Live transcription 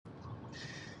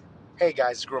Hey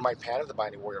guys, it's Guru Mike Pan of the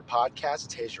Binding Warrior Podcast.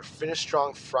 Today's your Finish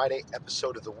Strong Friday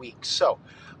episode of the week. So,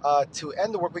 to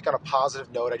end the work week on a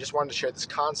positive note, I just wanted to share this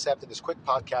concept in this quick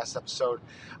podcast episode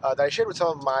that I shared with some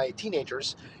of my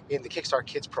teenagers in the Kickstart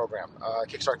Kids program.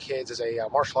 Kickstart Kids is a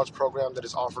martial arts program that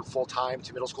is offered full time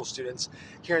to middle school students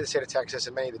here in the state of Texas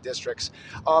and many of the districts.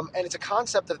 And it's a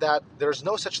concept of that there's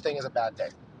no such thing as a bad day.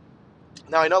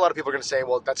 Now, I know a lot of people are going to say,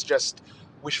 well, that's just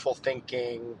wishful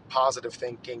thinking, positive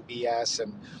thinking, BS,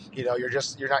 and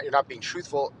you're not being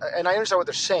truthful. And I understand what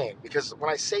they're saying, because when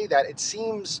I say that, it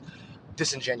seems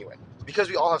disingenuous. Because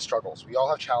we all have struggles, we all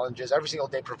have challenges. Every single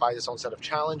day provides its own set of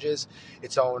challenges,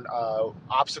 its own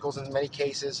obstacles in many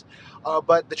cases.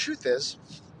 But the truth is,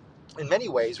 in many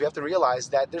ways, we have to realize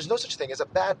that there's no such thing as a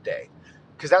bad day,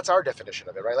 because that's our definition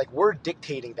of it, right? Like, we're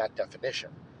dictating that definition.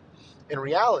 In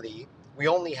reality, we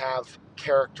only have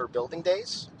character building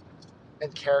days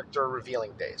and character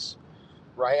revealing days,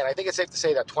 right? And I think it's safe to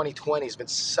say that 2020 has been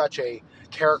such a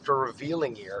character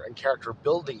revealing year and character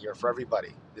building year for everybody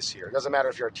this year. It doesn't matter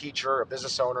if you're a teacher, a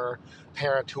business owner,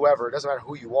 parent, whoever, it doesn't matter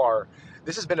who you are.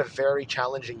 This has been a very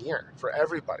challenging year for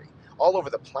everybody all over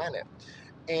the planet.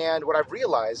 And what I've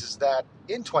realized is that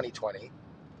in 2020,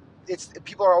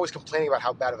 people are always complaining about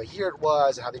how bad of a year it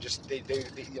was and how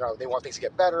they want things to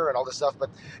get better and all this stuff, but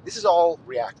this is all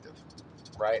reactive,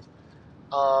 right?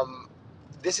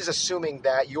 This is assuming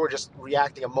that you're just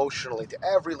reacting emotionally to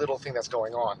every little thing that's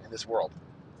going on in this world.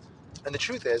 And the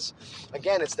truth is,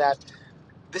 again, it's that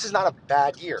this is not a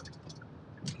bad year.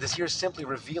 This year is simply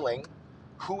revealing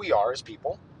who we are as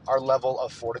people, our level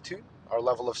of fortitude, our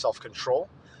level of self-control,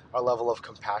 our level of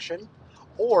compassion,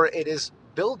 or it is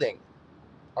building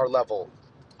our level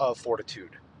of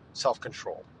fortitude,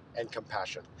 self-control, and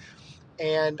compassion.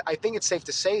 And I think it's safe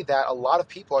to say that a lot of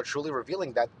people are truly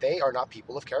revealing that they are not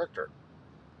people of character.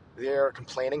 They're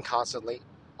complaining constantly.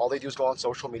 All they do is go on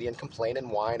social media and complain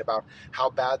and whine about how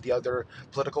bad the other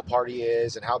political party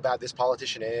is and how bad this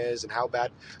politician is and how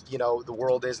bad, the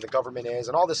world is and the government is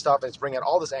and all this stuff. And it's bringing out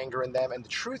all this anger in them. And the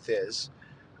truth is,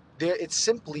 it's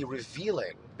simply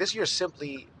revealing. This year is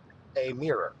simply a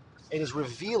mirror. It is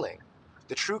revealing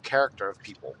the true character of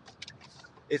people.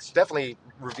 It's definitely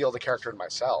revealed the character in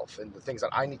myself and the things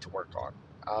that I need to work on.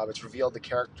 It's revealed the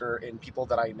character in people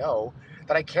that I know,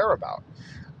 that I care about.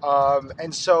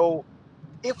 And so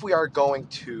if we are going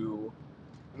to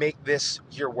make this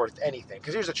year worth anything,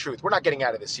 because here's the truth, we're not getting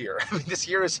out of this year. I mean, this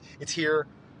year it's here,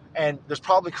 and there's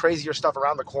probably crazier stuff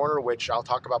around the corner, which I'll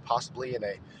talk about possibly in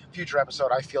a future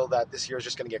episode. I feel that this year is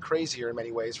just going to get crazier in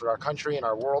many ways for our country and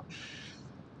our world.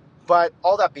 But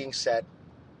all that being said,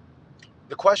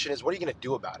 the question is, what are you going to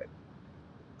do about it?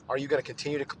 Are you going to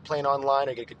continue to complain online?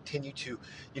 Are you going to continue to,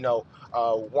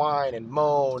 whine and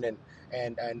moan and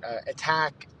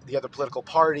attack the other political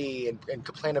party and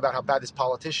complain about how bad this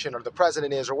politician or the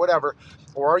president is or whatever?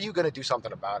 Or are you going to do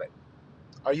something about it?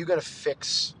 Are you going to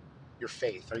fix your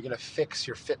faith? Are you going to fix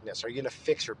your fitness? Are you going to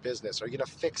fix your business? Are you going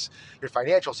to fix your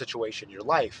financial situation, your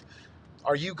life?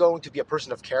 Are you going to be a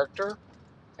person of character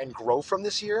and grow from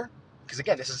this year? Because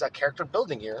again, this is a character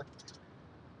building year.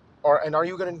 And are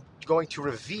you going to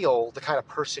reveal the kind of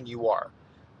person you are?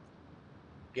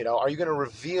 Are you going to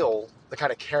reveal the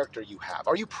kind of character you have?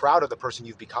 Are you proud of the person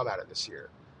you've become out of this year?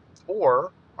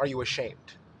 Or are you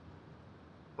ashamed?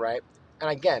 Right?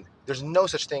 And again, there's no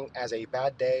such thing as a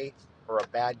bad day or a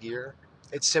bad year.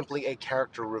 It's simply a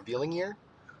character revealing year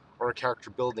or a character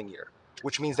building year,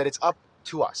 which means that it's up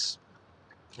to us.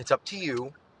 It's up to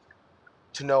you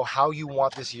to know how you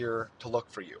want this year to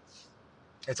look for you.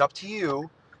 It's up to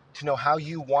you to know how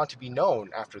you want to be known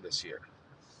after this year.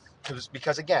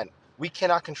 Because again, we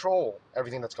cannot control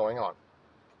everything that's going on.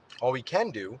 All we can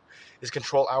do is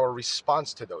control our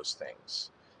response to those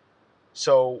things.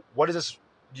 So what is this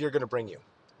year going to bring you?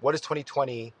 What is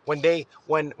 2020,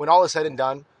 when all is said and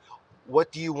done,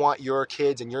 what do you want your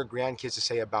kids and your grandkids to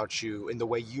say about you in the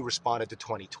way you responded to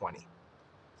 2020?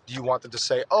 Do you want them to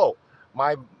say, oh,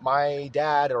 my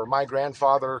dad or my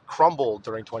grandfather crumbled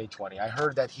during 2020. I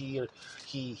heard that he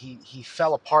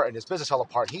fell apart and his business fell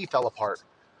apart. He fell apart.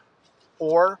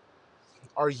 Or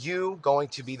are you going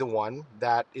to be the one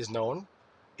that is known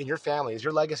in your family? Is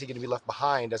your legacy going to be left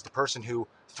behind as the person who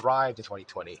thrived in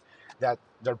 2020? That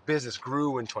their business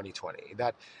grew in 2020?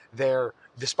 That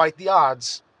despite the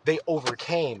odds, they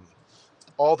overcame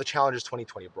all the challenges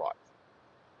 2020 brought?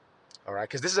 All right,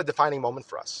 because this is a defining moment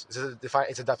for us.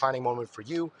 It's a defining moment for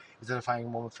you. It's a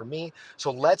defining moment for me. So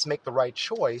let's make the right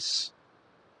choice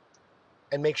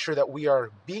and make sure that we are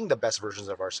being the best versions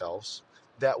of ourselves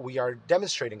that we are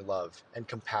demonstrating love and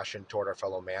compassion toward our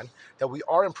fellow man, that we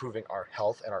are improving our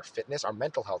health and our fitness, our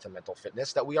mental health and mental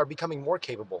fitness, that we are becoming more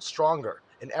capable, stronger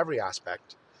in every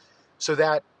aspect, so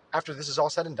that after this is all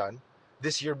said and done,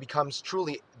 this year becomes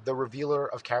truly the revealer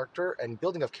of character and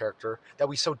building of character that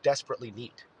we so desperately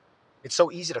need. It's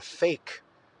so easy to fake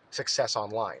success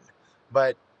online,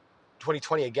 but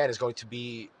 2020 again is going to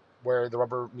be where the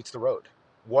rubber meets the road.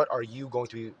 What are you going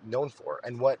to be known for,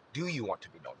 and what do you want to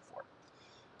be known for?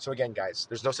 So again, guys,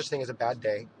 there's no such thing as a bad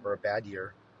day or a bad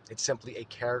year. It's simply a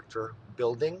character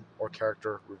building or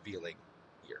character revealing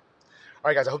year. All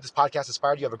right, guys, I hope this podcast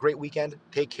inspired you. Have a great weekend.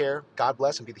 Take care. God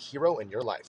bless, and be the hero in your life.